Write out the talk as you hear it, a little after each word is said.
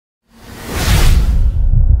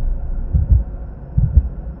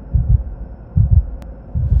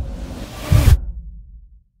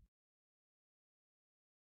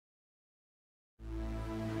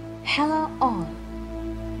Hello all.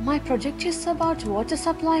 My project is about water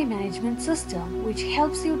supply management system which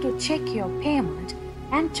helps you to check your payment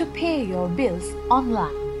and to pay your bills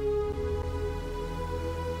online.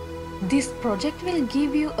 This project will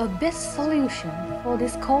give you a best solution for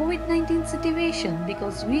this COVID-19 situation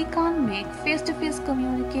because we can't make face-to-face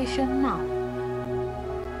communication now.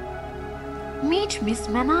 Meet Miss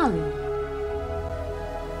Manali,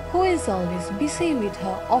 who is always busy with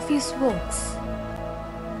her office works.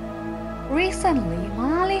 Recently,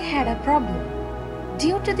 Manali had a problem.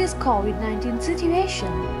 Due to this COVID-19 situation,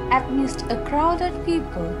 amidst a crowded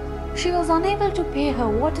people, she was unable to pay her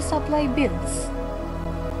water supply bills.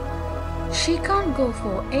 She can't go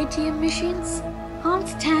for ATM machines, can't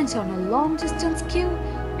stand on a long distance queue,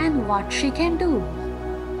 and what she can do.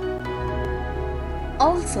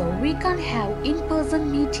 Also, we can't have in-person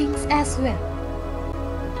meetings as well.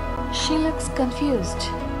 She looks confused.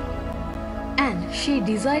 And she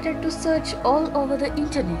decided to search all over the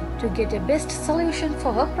internet to get a best solution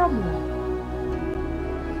for her problem.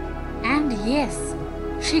 And yes,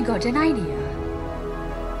 she got an idea.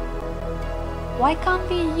 Why can't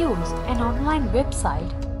we use an online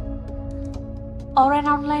website or an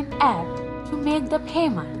online app to make the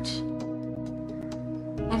payment?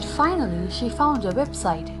 And finally, she found a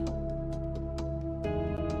website.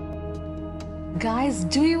 Guys,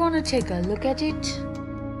 do you want to take a look at it?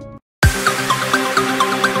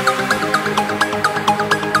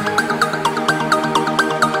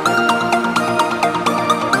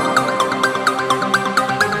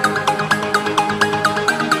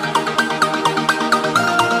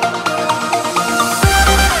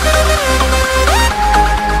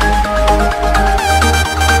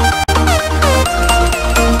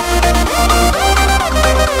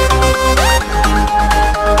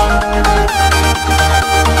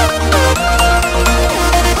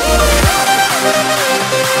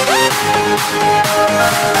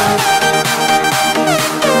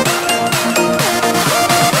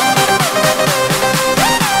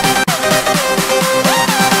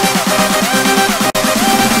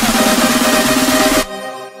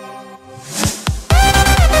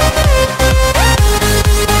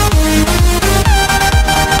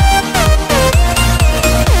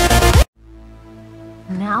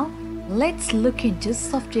 Now, let's look into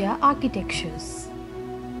software architectures.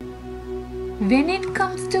 When it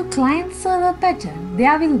comes to client-server pattern,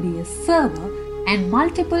 there will be a server and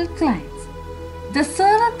multiple clients. The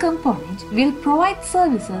server component will provide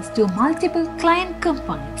services to multiple client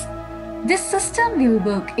components. This system will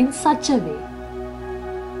work in such a way.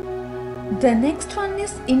 The next one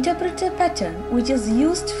is interpreter pattern, which is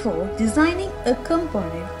used for designing a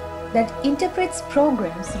component that interprets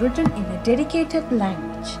programs written in a dedicated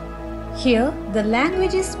language. Here, the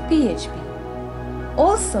language is PHP.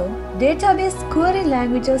 Also, database query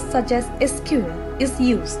languages such as SQL is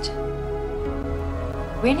used.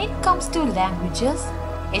 When it comes to languages,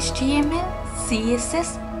 HTML,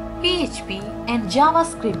 CSS, PHP and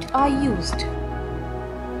JavaScript are used.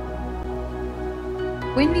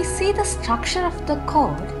 When we see the structure of the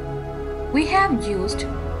code, we have used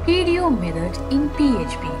PDO method in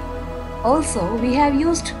PHP. Also, we have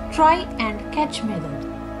used try and catch method.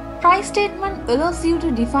 Try statement allows you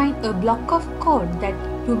to define a block of code that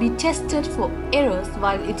to be tested for errors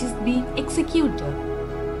while it is being executed.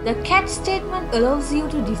 The catch statement allows you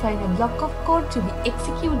to define a block of code to be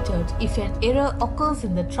executed if an error occurs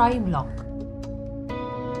in the try block.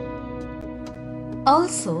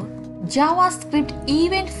 Also, JavaScript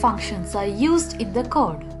event functions are used in the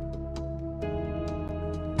code.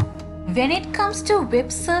 When it comes to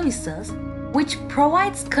web services, which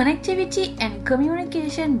provides connectivity and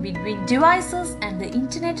communication between devices and the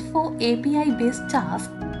internet for API-based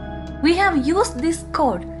tasks, we have used this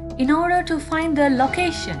code in order to find the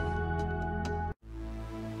location.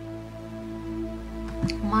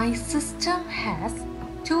 My system has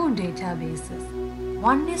two databases.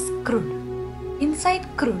 One is CRUD. Inside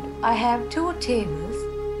CRUD, I have two tables,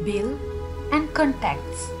 bill and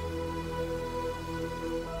contacts.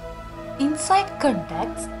 Inside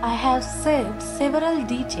contacts, I have saved several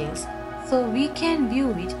details so we can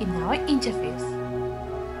view it in our interface.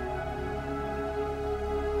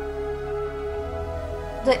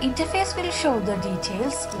 The interface will show the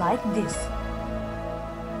details like this.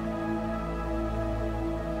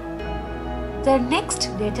 The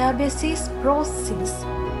next database is Process.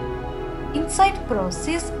 Inside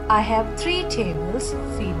Process, I have three tables: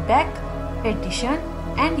 feedback, petition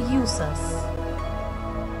and users.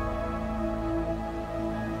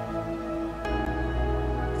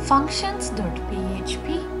 Functions.php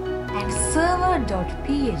and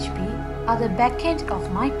server.php are the backend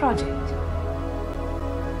of my project.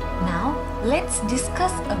 let's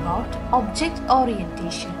discuss about object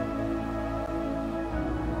orientation.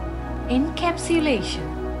 Encapsulation.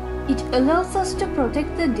 It allows us to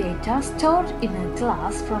protect the data stored in a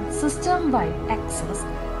class from system-wide access,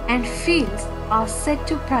 and fields are set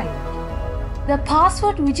to private. The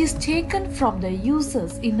password which is taken from the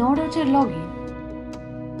users in order to log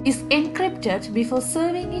in is encrypted before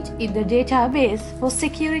serving it in the database for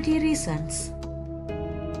security reasons.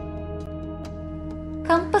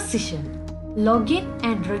 Composition. Login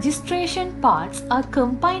and registration parts are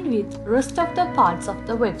combined with rest of the parts of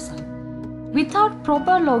the website. Without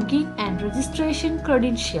proper login and registration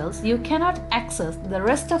credentials, you cannot access the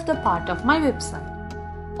rest of the part of my website.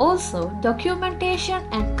 Also, documentation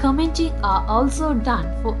and commenting are also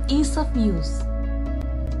done for ease of use.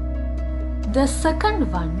 The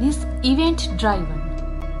second one is event-driven.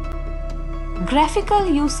 Graphical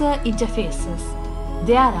user interfaces.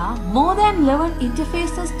 There are more than 11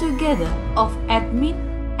 interfaces together of admin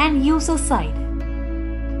and user side.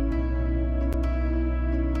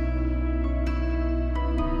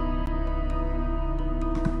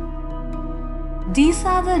 These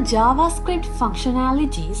are the JavaScript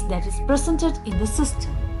functionalities that is presented in the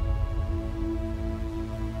system,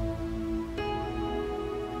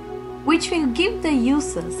 which will give the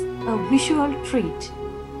users a visual treat.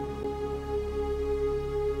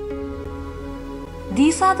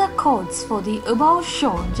 These are the codes for the above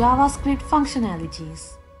shown JavaScript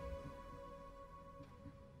functionalities.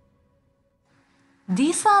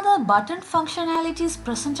 These are the button functionalities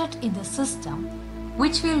presented in the system,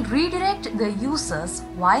 which will redirect the users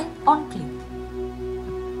while on click.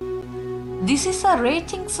 This is a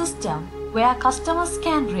rating system where customers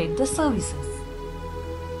can rate the services.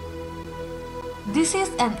 This is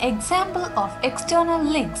an example of external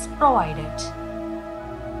links provided.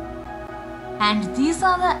 And these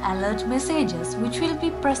are the alert messages which will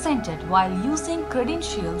be presented while using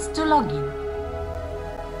credentials to log in.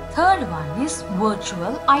 Third one is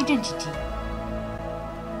virtual identity.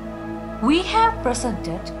 We have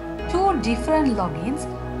presented two different logins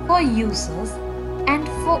for users and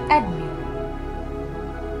for admin.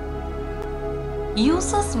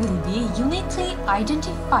 Users will be uniquely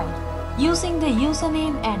identified using the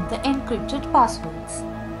username and the encrypted passwords.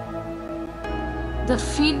 The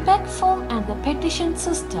feedback form and the petition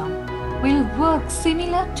system will work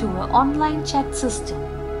similar to an online chat system.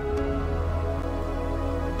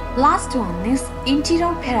 Last one is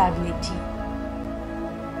interoperability.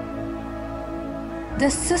 The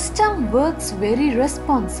system works very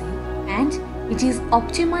responsive and it is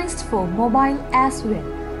optimized for mobile as well.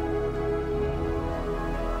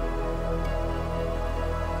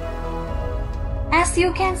 As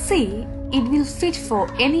you can see, it will fit for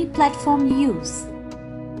any platform use.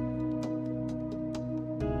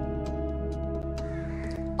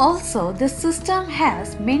 Also, the system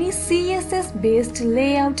has many CSS-based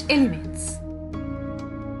layout elements.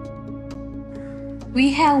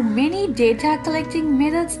 We have many data collecting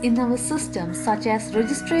methods in our system such as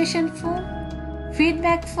registration form,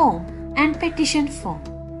 feedback form, and petition form.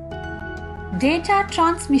 Data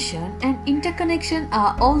transmission and interconnection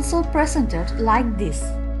are also presented like this.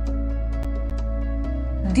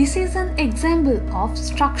 This is an example of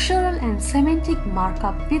structural and semantic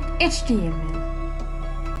markup with HTML.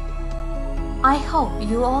 I hope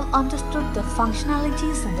you all understood the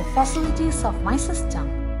functionalities and the facilities of my system.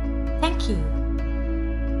 Thank you.